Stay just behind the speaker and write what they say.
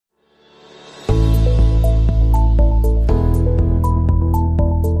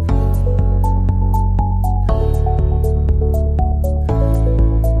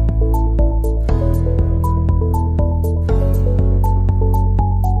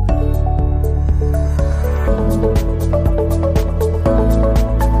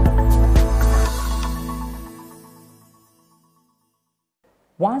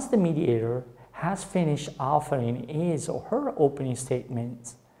Once the mediator has finished offering his or her opening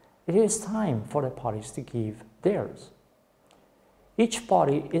statements, it is time for the parties to give theirs. Each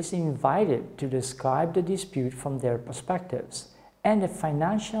party is invited to describe the dispute from their perspectives and the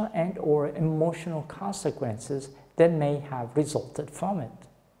financial and/or emotional consequences that may have resulted from it.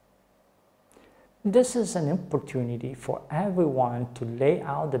 This is an opportunity for everyone to lay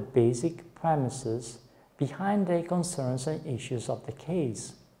out the basic premises behind the concerns and issues of the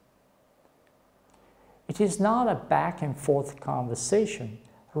case. It is not a back and forth conversation,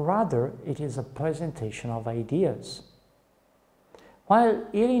 rather it is a presentation of ideas. While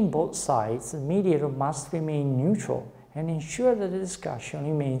hearing both sides, the mediator must remain neutral and ensure that the discussion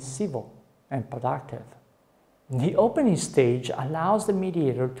remains civil and productive. The opening stage allows the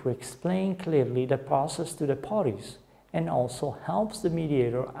mediator to explain clearly the process to the parties and also helps the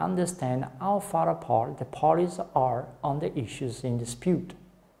mediator understand how far apart the parties are on the issues in dispute.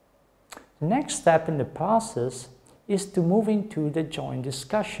 The next step in the process is to move into the joint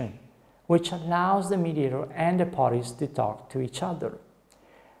discussion, which allows the mediator and the parties to talk to each other.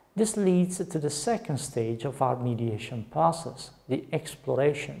 This leads to the second stage of our mediation process, the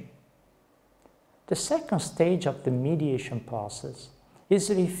exploration. The second stage of the mediation process is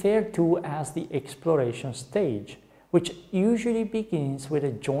referred to as the exploration stage, which usually begins with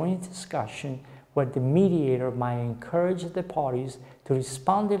a joint discussion where the mediator might encourage the parties to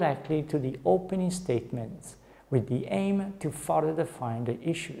respond directly to the opening statements with the aim to further define the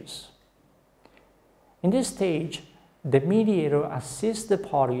issues. In this stage, the mediator assists the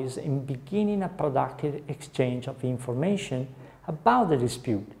parties in beginning a productive exchange of information about the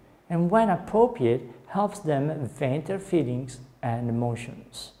dispute and, when appropriate, helps them vent their feelings and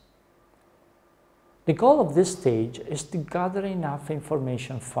emotions. The goal of this stage is to gather enough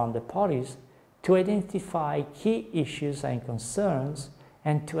information from the parties to identify key issues and concerns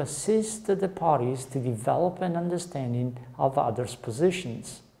and to assist the parties to develop an understanding of others'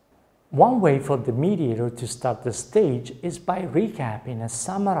 positions. One way for the mediator to start the stage is by recapping and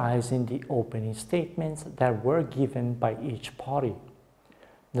summarizing the opening statements that were given by each party.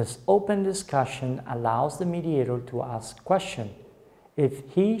 This open discussion allows the mediator to ask questions if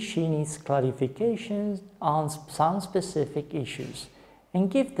he/she needs clarifications on some specific issues and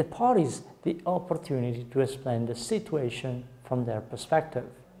give the parties the opportunity to explain the situation from their perspective.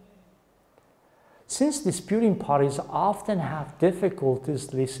 Since disputing parties often have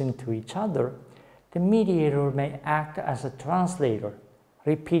difficulties listening to each other, the mediator may act as a translator,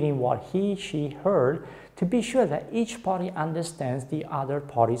 repeating what he/she heard to be sure that each party understands the other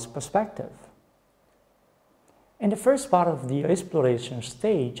party's perspective. In the first part of the exploration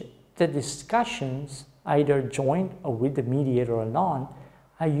stage, the discussions, either joint or with the mediator alone,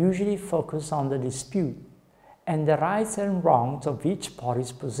 are usually focused on the dispute and the rights and wrongs of each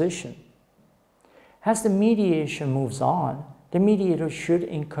party's position. As the mediation moves on, the mediator should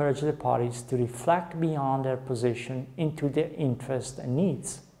encourage the parties to reflect beyond their position into their interests and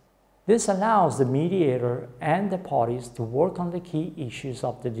needs. This allows the mediator and the parties to work on the key issues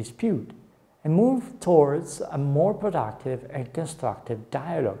of the dispute and move towards a more productive and constructive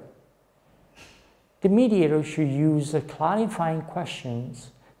dialogue. The mediator should use clarifying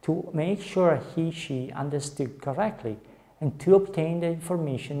questions to make sure he/she understood correctly and to obtain the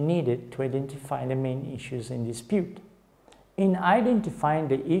information needed to identify the main issues in dispute. In identifying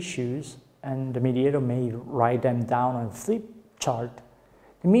the issues, and the mediator may write them down on a flip chart,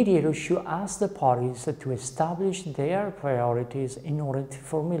 the mediator should ask the parties to establish their priorities in order to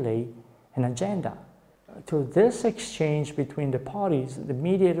formulate an agenda. Through this exchange between the parties, the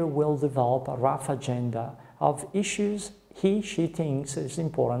mediator will develop a rough agenda of issues he/she thinks is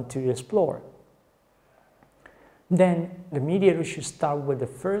important to explore. Then, the mediator should start with the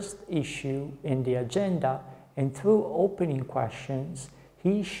first issue in the agenda, and through opening questions,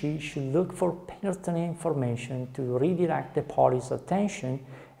 he/she should look for pertinent information to redirect the parties' attention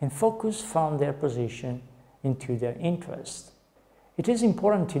and focus from their position into their interests. It is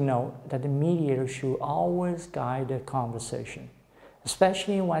important to note that the mediator should always guide the conversation,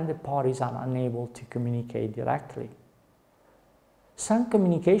 especially when the parties are unable to communicate directly. Some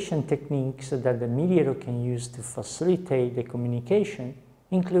communication techniques that the mediator can use to facilitate the communication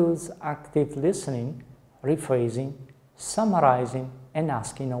includes active listening, rephrasing, summarizing, and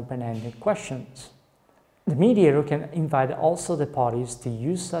asking open-ended questions. The mediator can invite also the parties to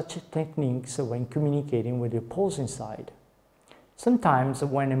use such techniques when communicating with the opposing side. Sometimes,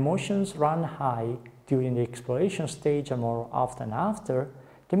 when emotions run high during the exploration stage and more often after,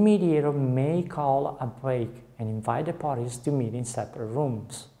 the mediator may call a break and invite the parties to meet in separate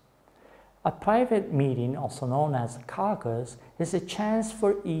rooms. A private meeting, also known as a caucus, is a chance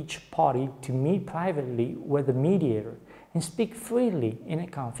for each party to meet privately with the mediator and speak freely in a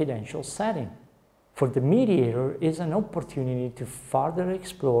confidential setting. For the mediator, it is an opportunity to further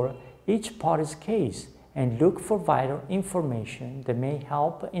explore each party's case and look for vital information that may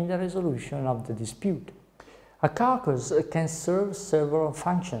help in the resolution of the dispute. A caucus can serve several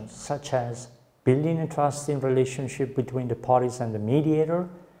functions, such as building a trusting relationship between the parties and the mediator,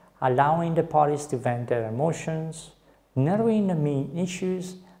 allowing the parties to vent their emotions, narrowing the main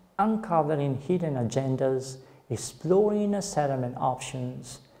issues, uncovering hidden agendas, exploring settlement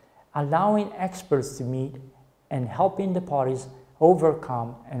options, allowing experts to meet, and helping the parties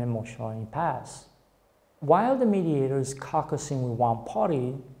overcome an emotional impasse. While the mediator is caucusing with one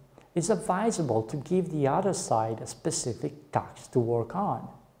party, it's advisable to give the other side a specific task to work on.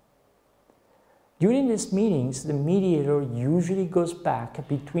 During these meetings, the mediator usually goes back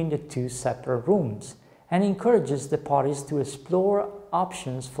between the two separate rooms and encourages the parties to explore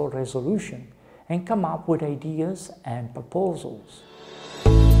options for resolution and come up with ideas and proposals.